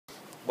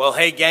Well,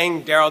 hey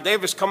gang, Daryl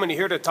Davis coming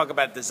here to talk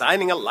about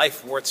designing a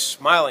life worth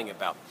smiling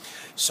about.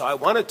 So I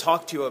want to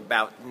talk to you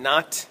about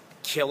not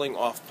killing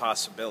off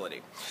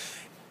possibility.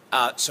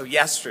 So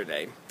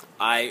yesterday,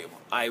 I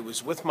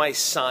was with my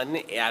son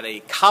at a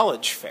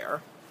college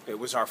fair. It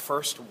was our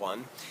first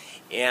one,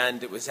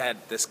 and it was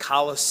at this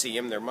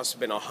coliseum. There must have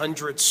been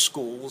 100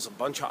 schools, a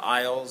bunch of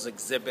aisles,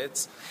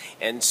 exhibits,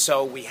 and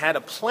so we had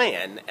a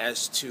plan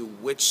as to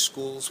which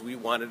schools we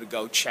wanted to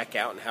go check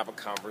out and have a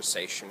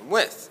conversation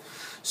with.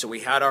 So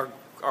we had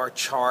our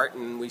chart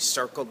and we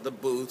circled the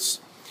booths,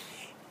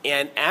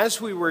 and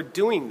as we were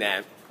doing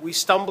that, we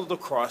stumbled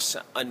across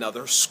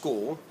another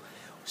school,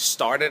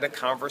 started a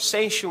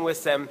conversation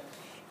with them,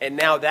 and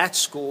now that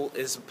school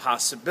is a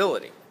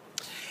possibility.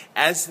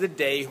 As the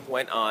day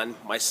went on,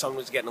 my son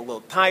was getting a little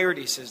tired.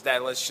 He says,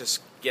 "Dad, let's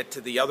just get to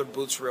the other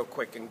booths real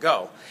quick and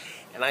go."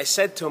 And I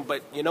said to him,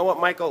 "But you know what,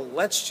 Michael,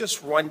 let's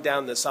just run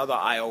down this other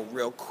aisle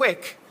real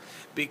quick,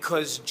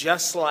 because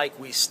just like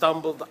we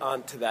stumbled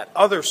onto that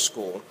other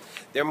school,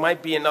 there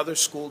might be another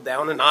school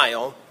down an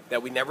aisle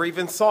that we never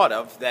even thought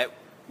of that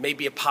may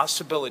be a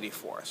possibility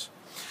for us."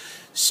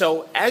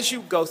 So as you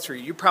go through,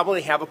 you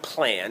probably have a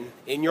plan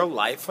in your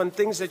life on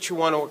things that you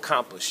want to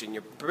accomplish in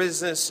your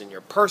business, in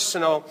your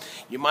personal.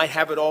 You might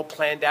have it all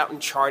planned out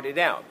and charted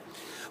out.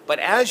 But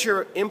as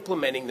you're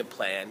implementing the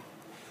plan,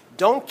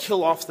 don't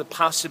kill off the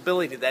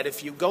possibility that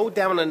if you go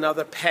down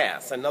another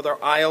path,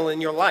 another aisle in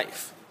your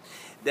life,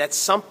 that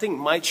something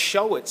might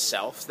show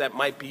itself that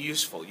might be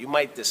useful. You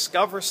might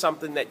discover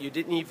something that you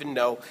didn't even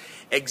know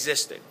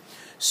existed.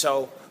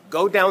 So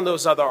go down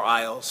those other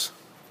aisles,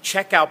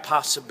 check out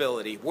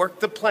possibility, work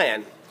the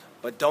plan,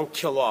 but don't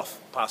kill off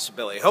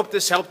possibility. I hope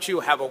this helped you.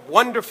 Have a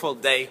wonderful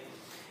day.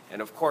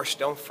 And of course,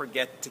 don't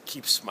forget to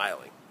keep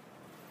smiling.